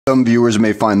Some viewers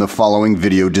may find the following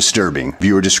video disturbing.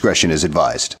 Viewer discretion is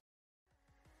advised.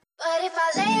 But if I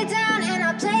lay down and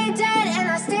I play dead and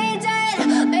I stay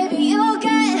dead, maybe you'll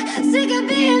get sick of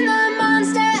being the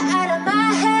monster out of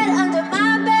my head, under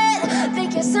my bed.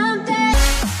 Think you're something.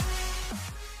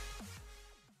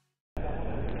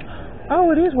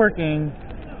 Oh, it is working.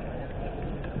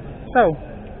 So,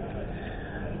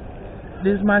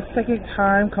 this is my second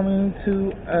time coming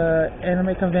to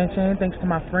anime convention, thanks to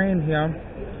my friend here.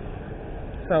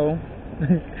 So,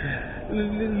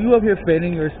 you up here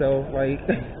fanning yourself, like.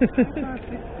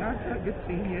 Not good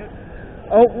seeing yet.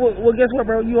 Oh, well, guess what,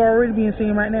 bro? You already being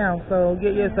seen right now, so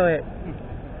get your so at.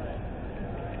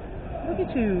 Look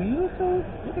at you.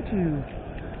 Look at you.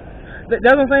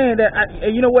 That's what I'm saying.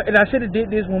 And you know what? And I should have did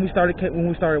this when we started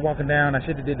walking down. I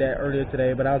should have did that earlier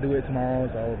today, but I'll do it tomorrow.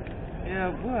 So. Yeah,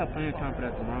 we'll have plenty of time for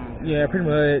that tomorrow. Yeah, pretty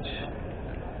much.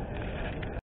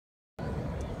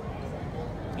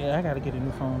 Yeah, I gotta get a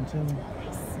new phone too.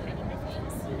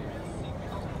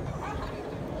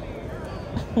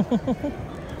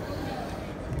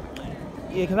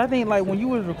 Yeah, because I think like when you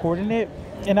was recording it,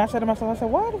 and I said to myself, I said,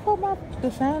 why the fuck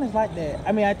the sound is like that?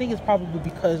 I mean, I think it's probably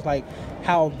because like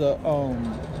how the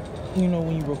you know,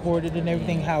 when you record it and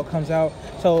everything, how it comes out.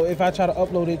 So if I try to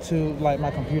upload it to like my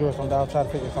computer or something, I'll try to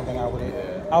figure something out with it.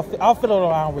 Yeah. I'll fiddle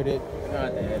around with it.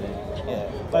 Not the edit. Yeah,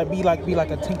 like be like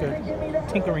a tinkering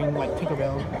like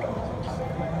Tinkerbell.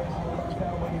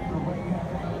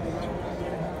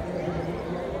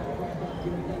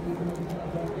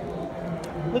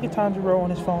 Look at Tanjiro on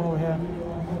his phone over here.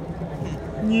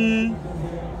 Yeah.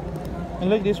 And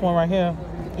look at this one right here,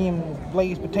 eating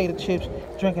glazed potato chips,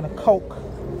 drinking a Coke.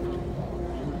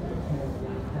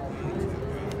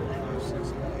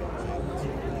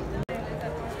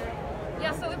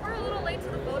 Yeah, so if we're a little late to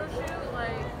the photo shoot,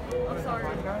 like, I'm sorry.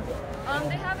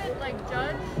 They haven't, like,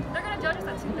 judged. They're gonna judge us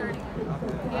at 2:30.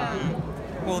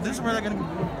 Yeah. Well, this is where they're gonna.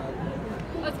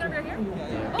 Oh, it's gonna be right here?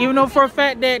 Yeah. Even though for a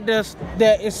fact that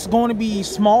it's going to be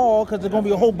small, because there's going to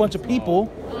be a whole bunch of people.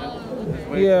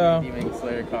 Okay. Yeah. Demon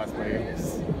Slayer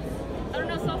cosplayers. I don't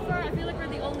know, so far I feel like we're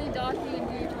the only Daki and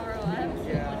Gyutaro. I haven't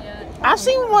seen one yet. I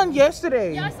seen one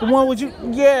yesterday. Yeah, the one with you.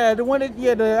 Yeah, the one that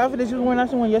the outfit that you was wearing. I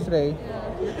seen one yesterday. Yeah.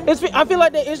 I feel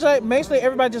like it's like basically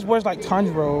everybody just wears like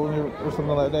Tanjiro or something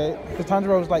like that. Because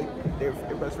Tanjiro is like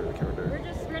everybody's favorite character.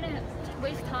 We're gonna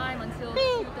waste time until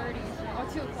 2:30 or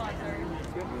 2 o'clock. Sorry.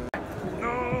 No!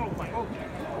 Oh.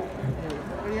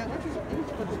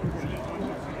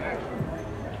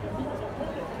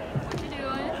 What you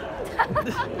doing?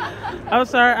 I'm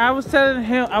sorry. I was telling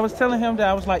him that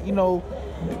I was like, you know,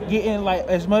 getting like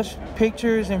as much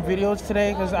pictures and videos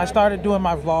today because I started doing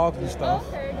my vlogs and stuff.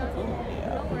 Okay,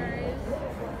 no worries.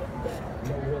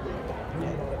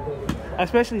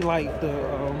 Especially like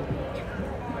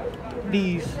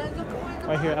these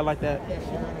right here. I like that.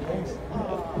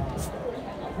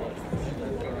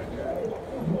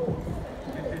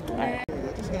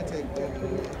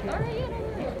 Alright, yeah, no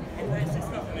worries.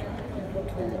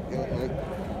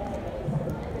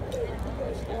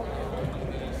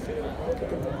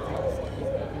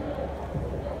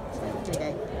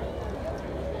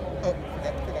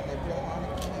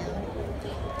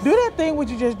 Do that thing what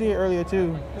you just did earlier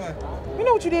too. What? You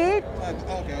know what you did?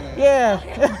 Okay. Yeah.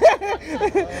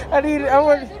 I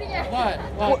want.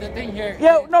 What? The thing here.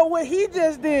 Yeah, no, what he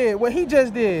just did.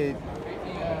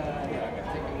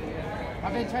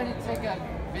 I've been trying to take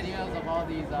videos of all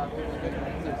these people doing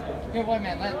answers. Here, wait,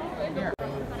 man. Here.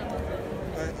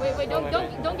 Wait,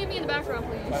 don't get me in the background,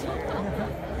 please.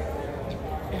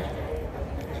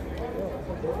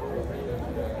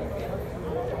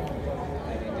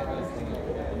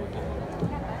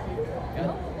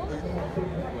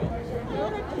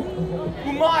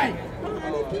 Umai!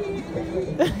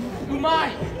 Umai!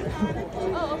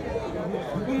 Oh, okay.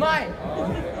 Umai!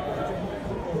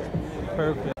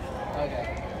 Perfect. Okay.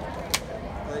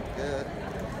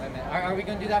 Are we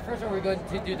going to do that first, or are we going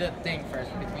to do the thing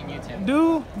first between you two?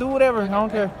 Do whatever. I don't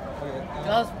care.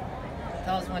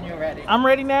 Tell us when you're ready. I'm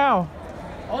ready now.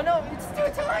 Oh no, it's 2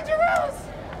 Tanjiros!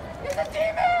 It's a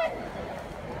demon!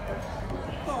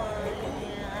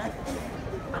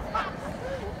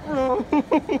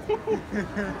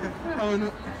 Oh no.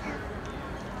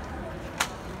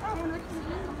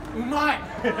 Umai!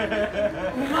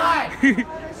 Umai!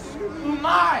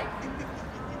 Umai!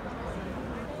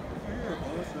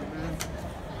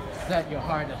 Set your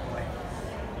heart away.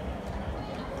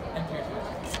 Enter.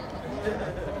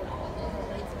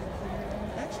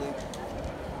 Actually,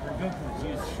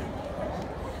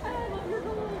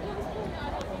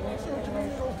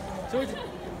 So it's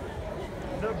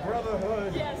the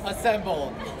Brotherhood.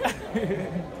 assembled.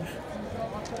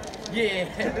 Yeah.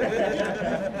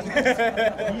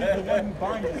 He's the one who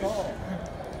binds us all.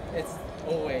 It's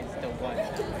always the one.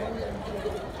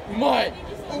 Mud!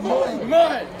 Mud!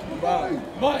 Mud!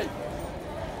 Mud!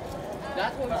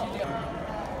 That's what we should do.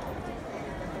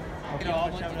 You know, I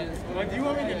want to do this. Like, do you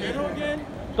want me to middle again?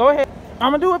 Go ahead.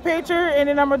 I'm gonna do a picture and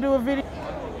then I'm gonna do a video.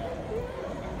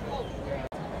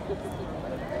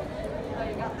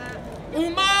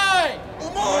 Umai!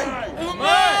 Umai!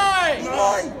 Umai!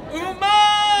 Umai! Umai!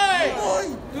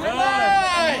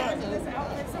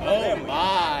 Oh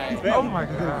my! Oh my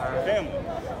god. Family.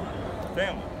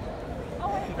 Family.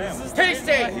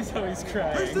 Tasty! He's always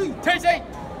crying. Tasty!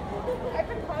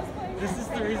 This is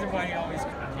the reason why he always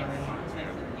cries.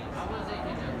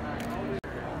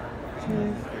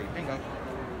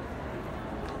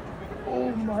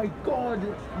 Oh my god.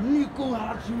 Nico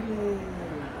Hatsune.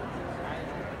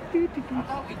 I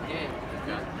thought we did.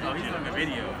 Oh, he's doing a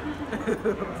video. I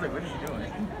was like, what are you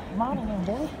doing? Modeling,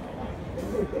 boy.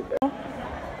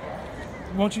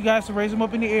 I want you guys to raise them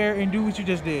up in the air and do what you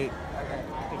just did.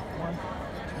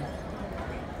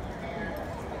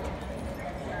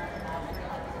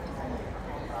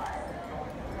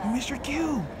 Mr.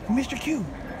 Q! Mr. Q!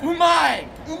 Umai!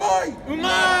 Umai!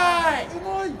 Umai!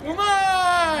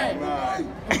 Umai!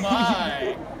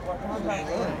 Umai!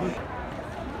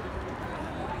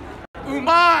 Umai!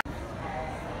 Umai!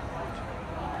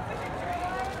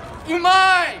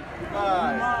 Umai!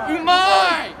 Umai!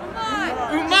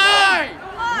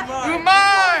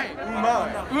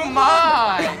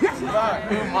 Umai!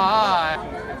 Umai!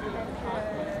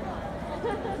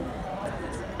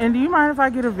 And do you mind if I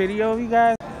get a video of you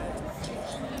guys?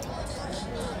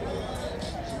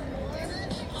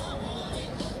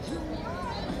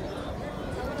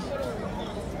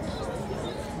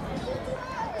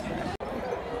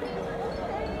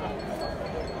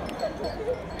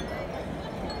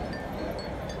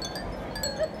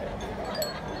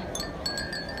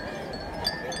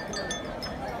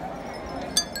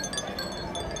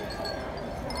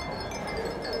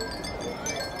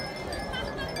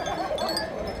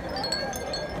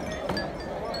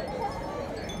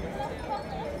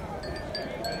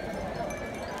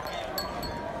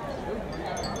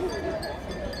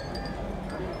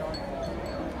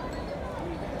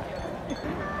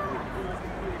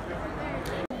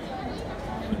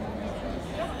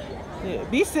 Yeah,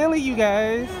 be silly, you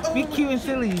guys. Be cute and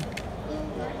silly.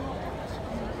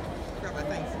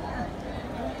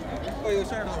 Oh, you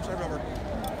start over.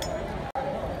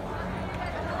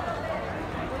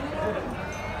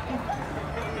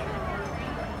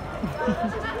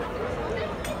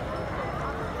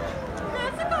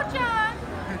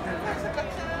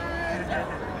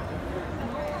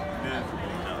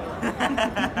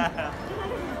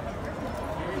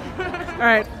 All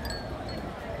right.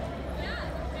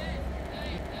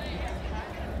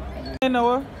 Hey,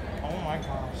 Noah. Oh my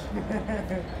gosh.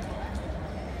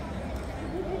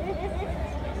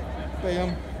 Bam.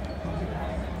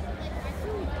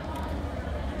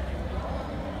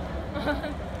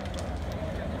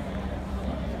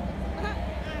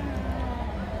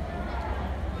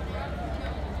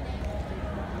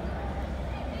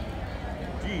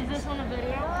 Is this one a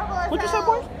video? What'd you say,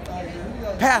 boy?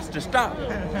 Pastor, stop.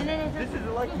 This is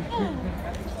like.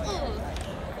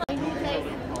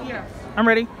 Here. I'm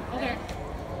ready. Okay.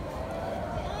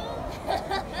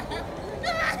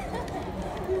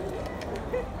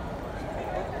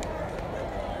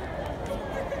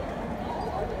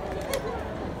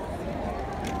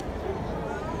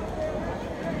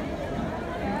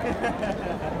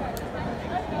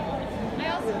 I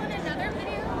also want another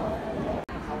video.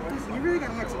 Listen, you really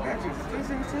gotta watch the matches.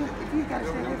 If you gotta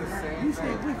stay with us, you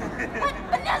stay with us.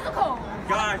 But Nezuko!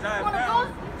 Guys, I Wanna go? found.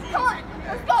 Come on,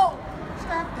 let's go!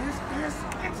 Stop this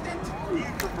instant.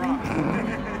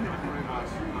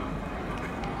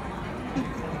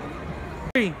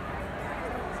 Three.